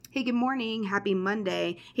Hey, good morning. Happy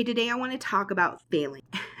Monday. Hey, today I want to talk about failing.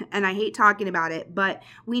 And I hate talking about it, but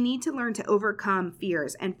we need to learn to overcome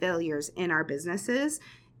fears and failures in our businesses.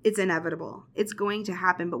 It's inevitable. It's going to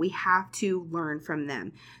happen, but we have to learn from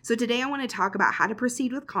them. So today I want to talk about how to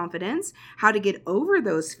proceed with confidence, how to get over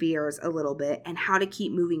those fears a little bit, and how to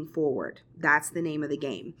keep moving forward. That's the name of the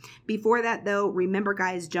game. Before that, though, remember,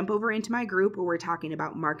 guys, jump over into my group where we're talking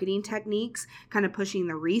about marketing techniques, kind of pushing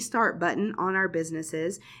the restart button on our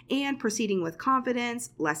businesses, and proceeding with confidence,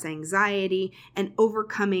 less anxiety, and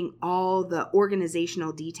overcoming all the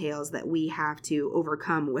organizational details that we have to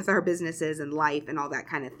overcome with our businesses and life and all that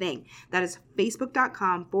kind of thing. That is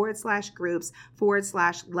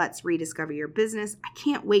facebook.com/groups/let's rediscover your business. I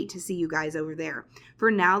can't wait to see you guys over there. For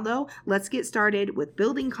now, though, let's get started with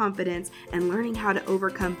building confidence and learning how to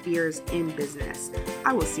overcome fears in business.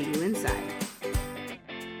 I will see you inside.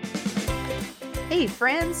 Hey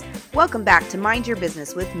friends, welcome back to Mind Your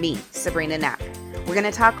Business with me, Sabrina Knapp. We're going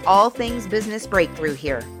to talk all things business breakthrough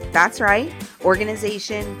here. That's right,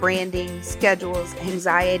 organization, branding, schedules,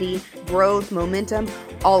 anxiety, growth, momentum,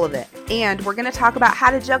 all of it. And we're going to talk about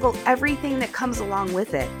how to juggle everything that comes along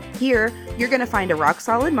with it. Here, you're going to find a rock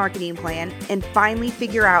solid marketing plan and finally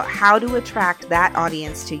figure out how to attract that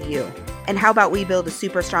audience to you. And how about we build a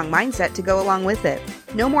super strong mindset to go along with it?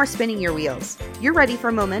 No more spinning your wheels. You're ready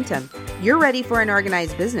for momentum. You're ready for an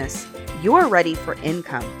organized business. You're ready for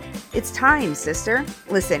income. It's time, sister.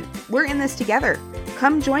 Listen, we're in this together.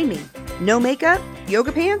 Come join me. No makeup?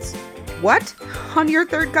 Yoga pants? What? On your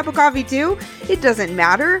third cup of coffee too? It doesn't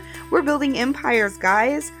matter. We're building empires,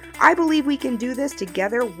 guys. I believe we can do this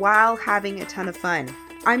together while having a ton of fun.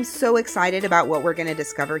 I'm so excited about what we're going to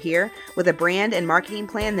discover here with a brand and marketing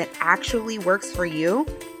plan that actually works for you.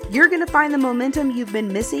 You're going to find the momentum you've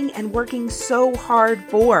been missing and working so hard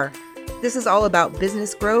for. This is all about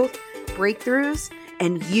business growth, breakthroughs,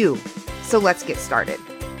 and you. So let's get started.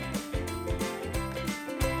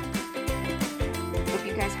 Hope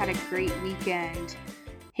you guys had a great weekend.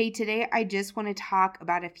 Hey, today I just want to talk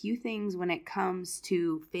about a few things when it comes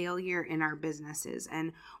to failure in our businesses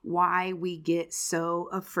and why we get so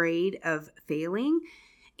afraid of failing.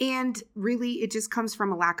 And really, it just comes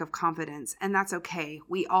from a lack of confidence, and that's okay.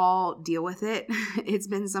 We all deal with it. It's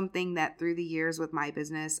been something that through the years with my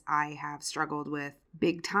business, I have struggled with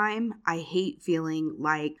big time. I hate feeling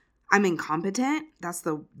like I'm incompetent. That's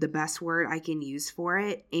the best word I can use for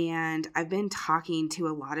it. And I've been talking to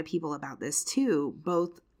a lot of people about this too,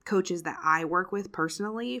 both coaches that I work with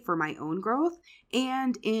personally for my own growth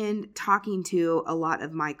and in talking to a lot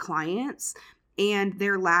of my clients and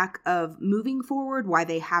their lack of moving forward, why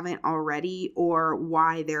they haven't already, or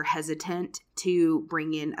why they're hesitant to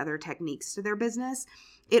bring in other techniques to their business.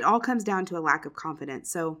 It all comes down to a lack of confidence.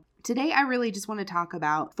 So today, I really just want to talk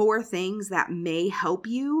about 4 things that may help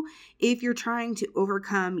you if you're trying to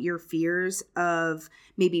overcome your fears of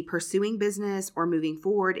maybe pursuing business or moving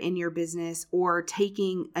forward in your business or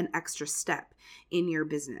taking an extra step in your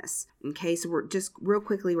business. Okay, so we're just real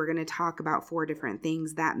quickly, we're going to talk about 4 different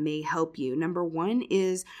things that may help you. Number 1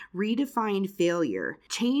 is redefine failure.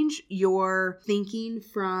 Change your thinking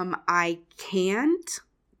from I can't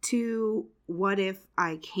to what if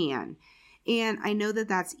I can. And I know that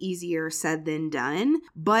that's easier said than done,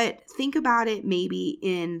 but think about it maybe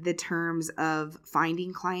in the terms of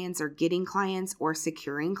finding clients or getting clients or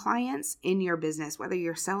securing clients in your business, whether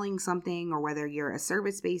you're selling something or whether you're a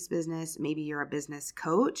service-based business, maybe you're a business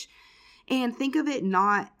coach. And think of it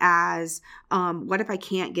not as, what if I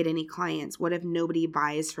can't get any clients? What if nobody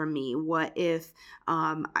buys from me? What if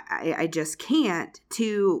I just can't?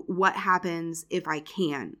 To what happens if I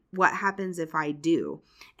can? What happens if I do?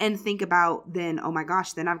 And think about then, oh my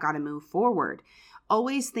gosh, then I've got to move forward.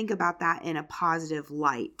 Always think about that in a positive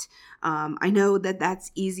light. I know that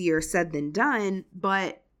that's easier said than done,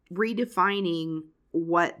 but redefining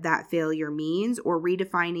what that failure means or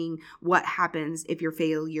redefining what happens if your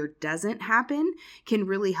failure doesn't happen can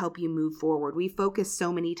really help you move forward. We focus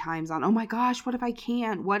so many times on, oh my gosh, what if I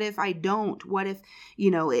can't? What if I don't? What if,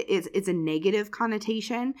 it's a negative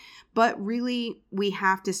connotation, but really we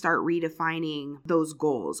have to start redefining those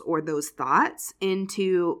goals or those thoughts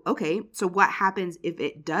into, okay, so what happens if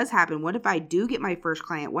it does happen? What if I do get my first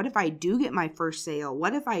client? What if I do get my first sale?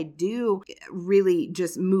 What if I do really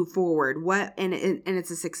just move forward? And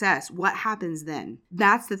it's a success. What happens then?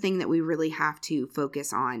 That's the thing that we really have to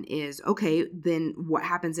focus on is, okay, then what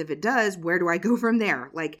happens if it does? Where do I go from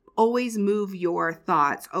there? Like, always move your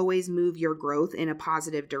thoughts, always move your growth in a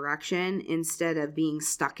positive direction instead of being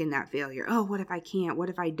stuck in that failure. Oh, what if I can't? What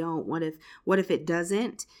if I don't? What if it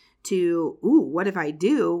doesn't? to, what if I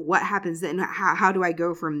do? What happens then? How do I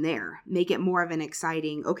go from there? Make it more of an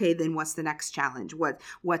exciting, okay, then what's the next challenge?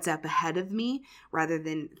 What's up ahead of me, rather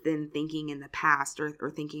than thinking in the past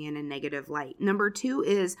or thinking in a negative light. Number 2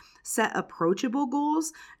 is set approachable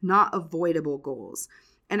goals, not avoidable goals.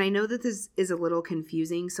 And I know that this is a little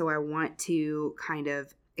confusing, so I want to kind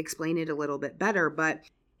of explain it a little bit better. But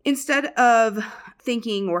instead of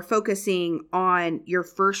thinking or focusing on your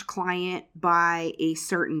first client by a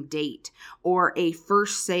certain date or a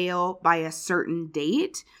first sale by a certain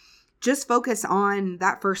date, just focus on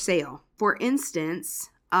that first sale. For instance,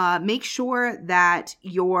 make sure that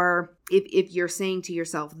if you're saying to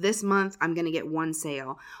yourself, this month I'm going to get 1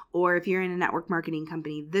 sale, or if you're in a network marketing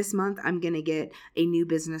company, this month I'm going to get a new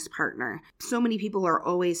business partner. So many people are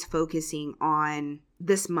always focusing on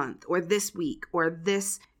this month or this week or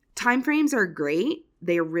this. Timeframes are great.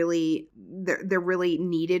 They're really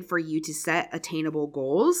needed for you to set attainable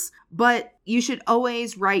goals, but you should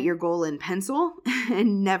always write your goal in pencil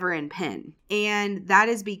and never in pen. And that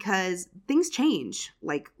is because things change.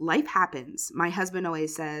 Like, life happens. My husband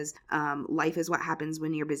always says, life is what happens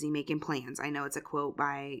when you're busy making plans. I know it's a quote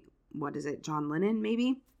by, John Lennon,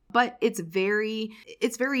 maybe? But it's very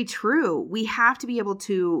true. We have to be able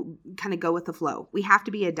to kind of go with the flow. We have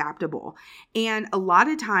to be adaptable. And a lot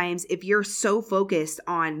of times, if you're so focused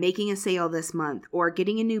on making a sale this month or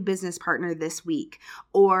getting a new business partner this week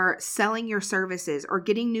or selling your services or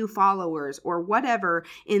getting new followers or whatever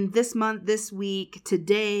in this month, this week,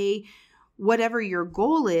 today, whatever your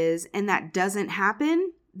goal is, and that doesn't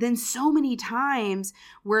happen, then so many times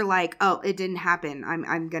we're like, oh, it didn't happen.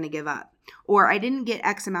 I'm going to give up. Or I didn't get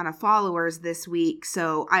X amount of followers this week,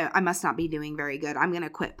 so I must not be doing very good. I'm going to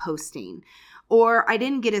quit posting. Or I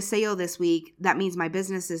didn't get a sale this week. That means my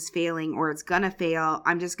business is failing or it's going to fail.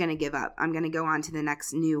 I'm just going to give up. I'm going to go on to the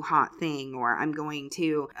next new hot thing, or I'm going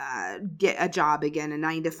to get a job again, a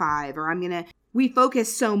 9-to-5, or we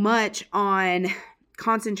focus so much on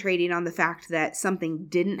concentrating on the fact that something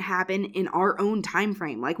didn't happen in our own time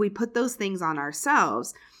frame. Like, we put those things on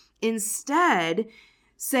ourselves. Instead,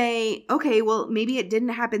 say, okay, well, maybe it didn't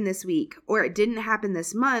happen this week or it didn't happen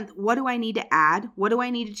this month. What do I need to add? What do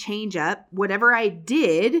I need to change up? Whatever I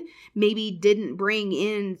did maybe didn't bring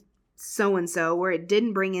in so-and-so, or it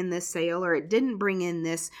didn't bring in this sale, or it didn't bring in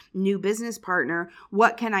this new business partner.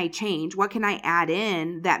 What can I change? What can I add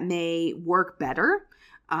in that may work better?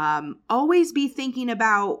 Always be thinking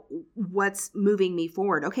about what's moving me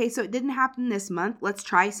forward. Okay, so it didn't happen this month. Let's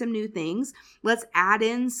try some new things. Let's add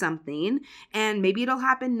in something, and maybe it'll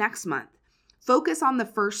happen next month. Focus on the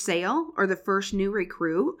first sale or the first new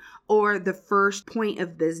recruit or the first point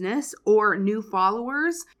of business or new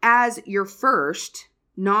followers as your first,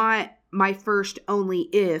 not my first only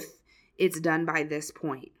if it's done by this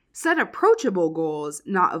point. Set approachable goals,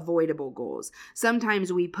 not avoidable goals.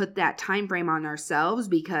 Sometimes we put that time frame on ourselves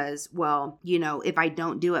because, if I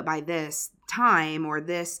don't do it by this time or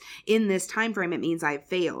in this time frame, it means I've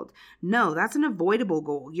failed. No, that's an avoidable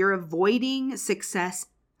goal. You're avoiding success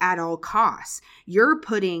at all costs. You're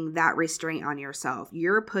putting that restraint on yourself.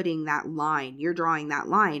 You're putting that line. You're drawing that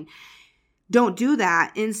line. Don't do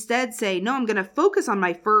that. Instead, say, no, I'm going to focus on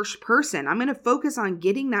my first person. I'm going to focus on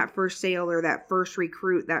getting that first sale or that first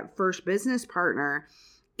recruit, that first business partner.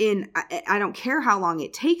 I don't care how long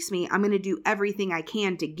it takes me. I'm going to do everything I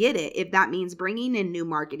can to get it. If that means bringing in new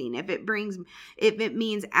marketing, if it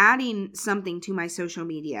means adding something to my social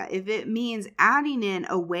media, if it means adding in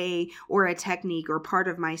a way or a technique or part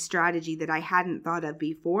of my strategy that I hadn't thought of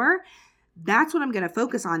before, that's what I'm going to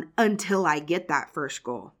focus on until I get that first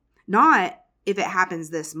goal. Not if it happens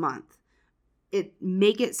this month.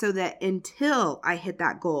 Make it so that until I hit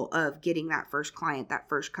that goal of getting that first client, that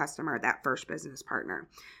first customer, that first business partner.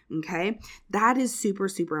 Okay. That is super,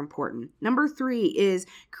 super important. Number 3 is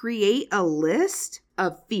create a list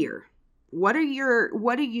of fear. What is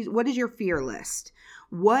your fear list?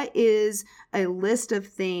 What is a list of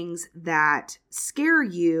things that scare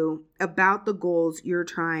you about the goals you're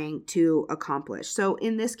trying to accomplish? So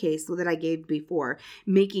in this case that I gave before,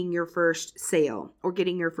 making your first sale or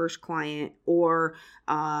getting your first client or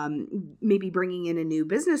maybe bringing in a new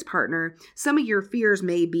business partner, some of your fears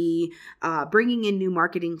may be bringing in new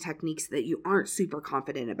marketing techniques that you aren't super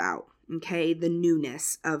confident about. Okay, the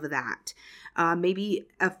newness of that. Maybe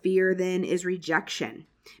a fear then is rejection.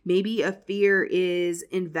 Maybe a fear is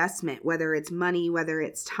investment, whether it's money, whether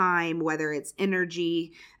it's time, whether it's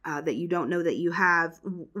energy that you don't know that you have,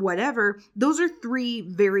 whatever. Those are 3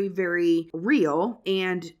 very, very real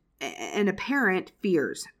and apparent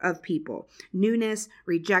fears of people. Newness,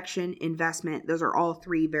 rejection, investment. Those are all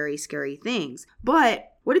 3 very scary things.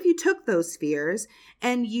 But What if you took those fears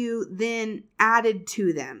and you then added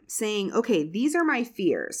to them, saying, okay, these are my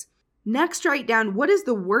fears. Next, write down what is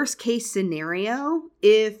the worst case scenario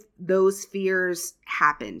if those fears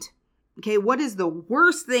happened. Okay, what is the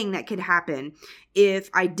worst thing that could happen if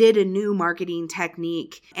I did a new marketing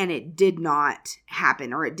technique and it did not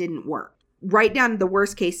happen or it didn't work? Write down the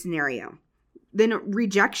worst case scenario. Then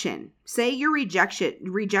rejection. Say you're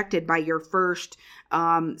rejected by your first,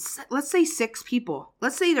 let's say 6 people.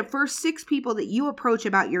 Let's say the first 6 people that you approach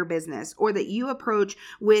about your business, or that you approach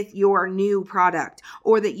with your new product,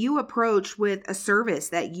 or that you approach with a service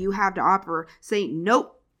that you have to offer, say,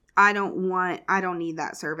 nope, I don't need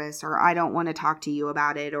that service, or I don't want to talk to you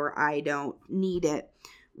about it, or I don't need it.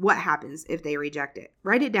 What happens if they reject it?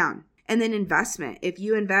 Write it down. And then investment. If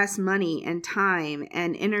you invest money and time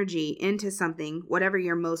and energy into something, whatever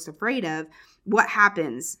you're most afraid of, what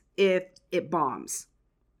happens if it bombs?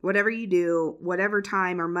 Whatever you do, whatever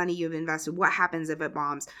time or money you've invested, what happens if it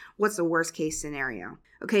bombs? What's the worst case scenario?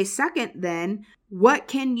 Okay, second then, what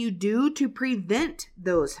can you do to prevent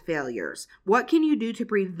those failures? What can you do to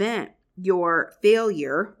prevent your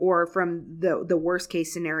failure, or from the worst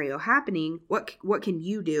case scenario happening? What can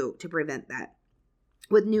you do to prevent that?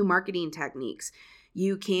 With new marketing techniques,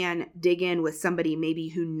 you can dig in with somebody maybe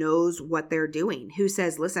who knows what they're doing, who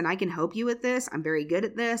says, listen, I can help you with this. I'm very good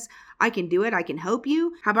at this. I can do it. I can help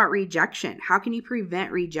you. How about rejection? How can you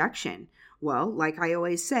prevent rejection? Well, like I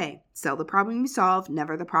always say, sell the problem you solve,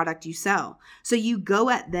 never the product you sell. So you go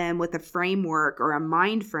at them with a framework or a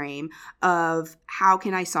mind frame of, how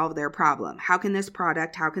can I solve their problem? How can this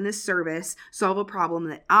product, how can this service solve a problem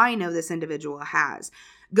that I know this individual has?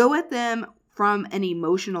 Go at them from an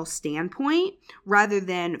emotional standpoint rather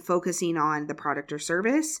than focusing on the product or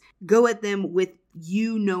service. Go at them with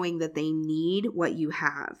you knowing that they need what you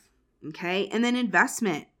have. Okay. And then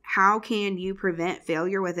investment. How can you prevent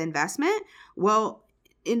failure with investment? Well,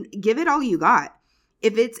 give it all you got.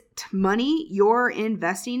 If it's money you're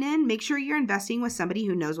investing in, make sure you're investing with somebody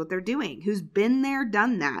who knows what they're doing, who's been there,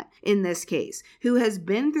 done that in this case, who has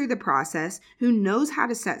been through the process, who knows how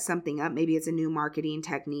to set something up. Maybe it's a new marketing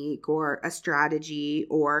technique or a strategy,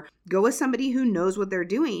 or go with somebody who knows what they're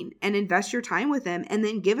doing and invest your time with them, and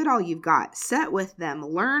then give it all you've got. Set with them,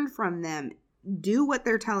 learn from them, do what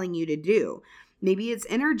they're telling you to do. Maybe it's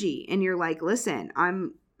energy and you're like, listen,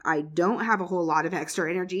 I don't have a whole lot of extra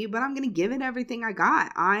energy, but I'm going to give it everything I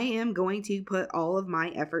got. I am going to put all of my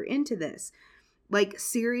effort into this. Like,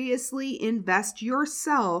 seriously, invest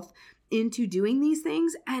yourself into doing these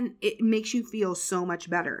things, and it makes you feel so much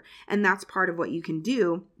better. And that's part of what you can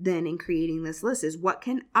do then in creating this list, is what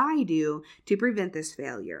can I do to prevent this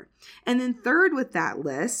failure? And then third with that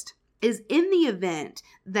list is, in the event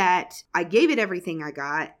that I gave it everything I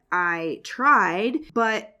got, I tried,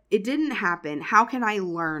 but it didn't happen, how can I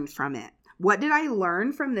learn from it? What did I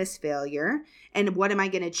learn from this failure? And what am I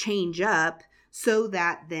going to change up so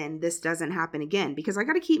that then this doesn't happen again? Because I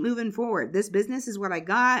got to keep moving forward. This business is what I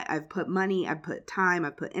got. I've put money, I've put time,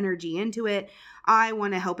 I've put energy into it. I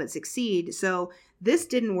want to help it succeed. So this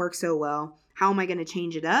didn't work so well. How am I going to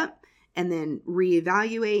change it up and then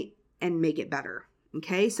reevaluate and make it better?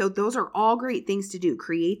 Okay, so those are all great things to do.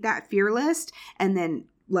 Create that fear list and then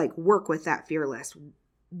work with that fear list.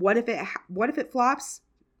 What if it flops?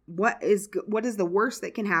 What is the worst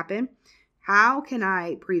that can happen? How can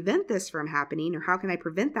I prevent this from happening, or how can I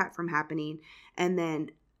prevent that from happening? And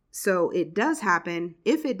then, so it does happen.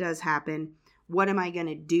 If it does happen, what am I going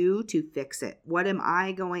to do to fix it? What am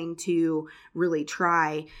I going to really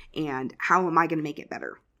try, and how am I going to make it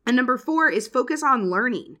better? And number 4 is focus on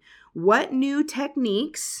learning. What new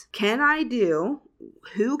techniques can I do?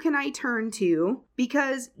 Who can I turn to?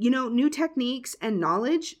 Because, new techniques and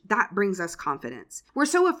knowledge, that brings us confidence. We're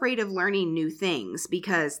so afraid of learning new things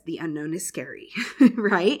because the unknown is scary,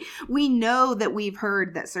 right? We know that we've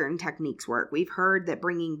heard that certain techniques work. We've heard that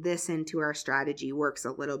bringing this into our strategy works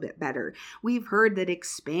a little bit better. We've heard that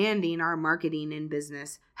expanding our marketing and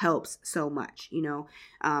business helps so much.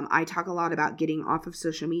 I talk a lot about getting off of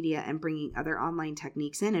social media and bringing other online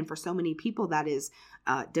techniques in. And for so many people, that is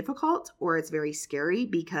difficult, or it's very scary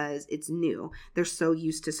because it's new. They're so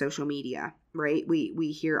used to social media, right?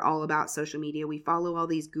 We hear all about social media. We follow all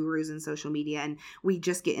these gurus in social media, and we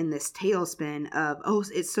just get in this tailspin of,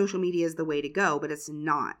 it's social media is the way to go, but it's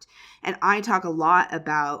not. And I talk a lot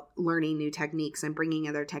about learning new techniques and bringing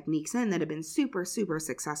other techniques in that have been super, super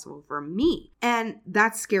successful for me. And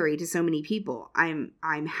that's scary to so many people. I'm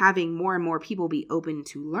having more and more people be open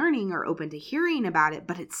to learning or open to hearing about it,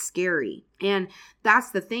 but it's scary. And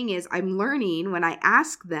that's the thing is I'm learning when I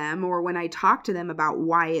ask them or when I talk to them about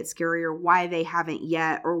why it's scary or why they haven't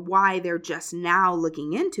yet or why they're just now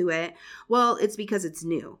looking into it. Well, it's because it's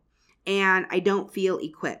new. And I don't feel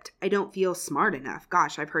equipped. I don't feel smart enough.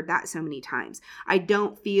 Gosh, I've heard that so many times. I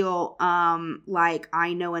don't feel like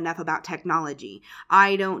I know enough about technology.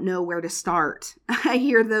 I don't know where to start. I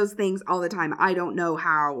hear those things all the time. I don't know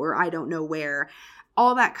how or I don't know where.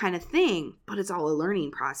 All that kind of thing. But it's all a learning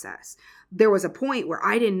process. There was a point where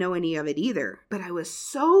I didn't know any of it either. But I was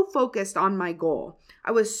so focused on my goal. I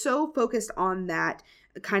was so focused on that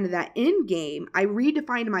kind of that end game. I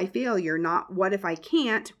redefined my failure, not what if I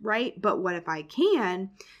can't, right? But what if I can?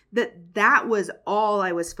 That was all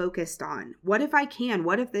I was focused on. What if I can?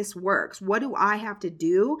 What if this works? What do I have to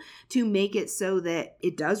do to make it so that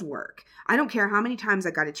it does work? I don't care how many times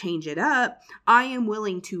I got to change it up. I am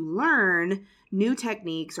willing to learn new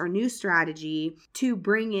techniques or new strategy to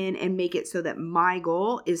bring in and make it so that my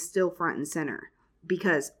goal is still front and center.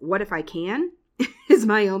 Because what if I can? Is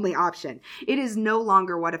my only option. It is no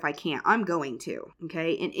longer what if I can't. I'm going to,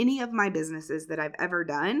 okay? In any of my businesses that I've ever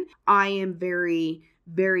done, I am very,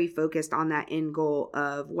 very focused on that end goal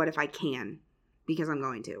of what if I can, because I'm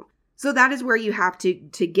going to. So that is where you have to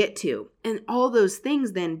get to. And all those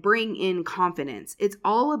things then bring in confidence. It's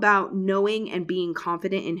all about knowing and being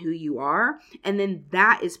confident in who you are. And then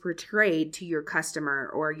that is portrayed to your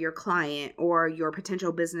customer or your client or your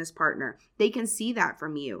potential business partner. They can see that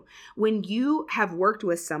from you. When you have worked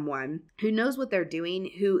with someone who knows what they're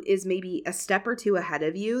doing, who is maybe a step or two ahead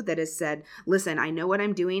of you, that has said, listen, I know what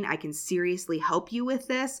I'm doing. I can seriously help you with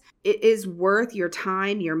this. It is worth your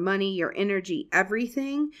time, your money, your energy,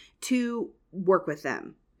 everything to work with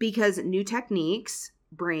them, because new techniques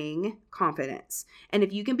bring confidence. And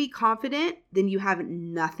if you can be confident, then you have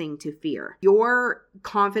nothing to fear. Your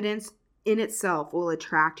confidence in itself will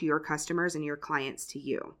attract your customers and your clients to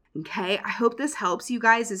you. Okay. I hope this helps you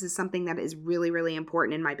guys. This is something that is really, really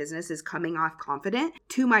important in my business, is coming off confident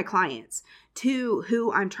to my clients, to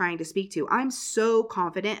who I'm trying to speak to. I'm so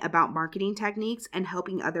confident about marketing techniques and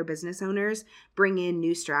helping other business owners bring in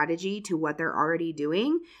new strategy to what they're already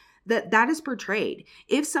doing. That is portrayed.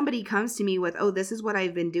 If somebody comes to me with, oh, this is what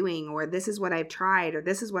I've been doing, or this is what I've tried, or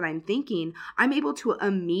this is what I'm thinking, I'm able to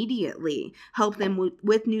immediately help them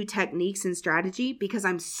with new techniques and strategy because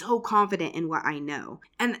I'm so confident in what I know.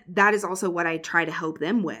 And that is also what I try to help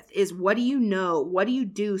them with, is what do you know? What do you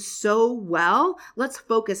do so well? Let's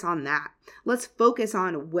focus on that. Let's focus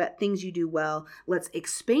on what things you do well. Let's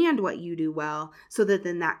expand what you do well so that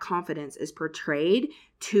then that confidence is portrayed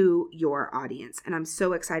to your audience. And I'm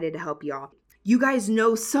so excited to help y'all. You guys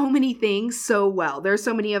know so many things so well. There's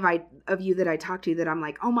so many of you that I talk to that I'm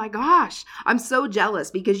like, oh my gosh, I'm so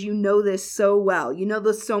jealous because you know this so well. You know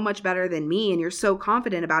this so much better than me and you're so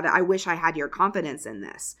confident about it. I wish I had your confidence in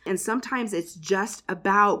this. And sometimes it's just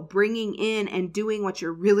about bringing in and doing what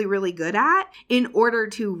you're really, really good at in order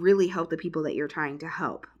to really help the people that you're trying to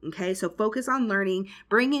help. Okay, so focus on learning,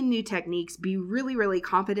 bring in new techniques, be really, really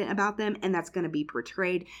confident about them, and that's going to be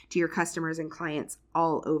portrayed to your customers and clients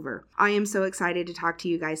all over. I am so excited to talk to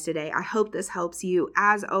you guys today. I hope this helps you.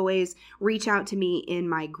 As always, reach out to me in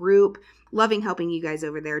my group. Loving helping you guys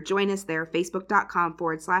over there. Join us there,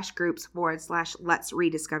 facebook.com/groups/Let's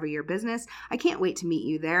Rediscover Your Business. I can't wait to meet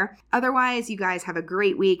you there. Otherwise, you guys have a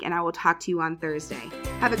great week, and I will talk to you on Thursday.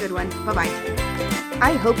 Have a good one. Bye-bye.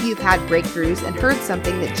 I hope you've had breakthroughs and heard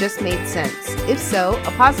something that just made sense. If so,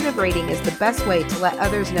 a positive rating is the best way to let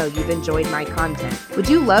others know you've enjoyed my content. Would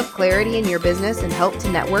you love clarity in your business and help to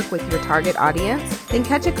network with your target audience? Then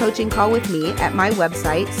catch a coaching call with me at my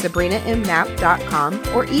website, sabrinamknapp.com,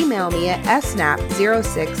 or email me at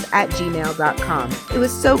snap06@gmail.com. It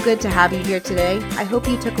was so good to have you here today. I hope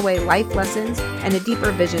you took away life lessons and a deeper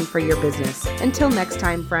vision for your business. Until next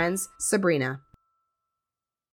time, friends, Sabrina.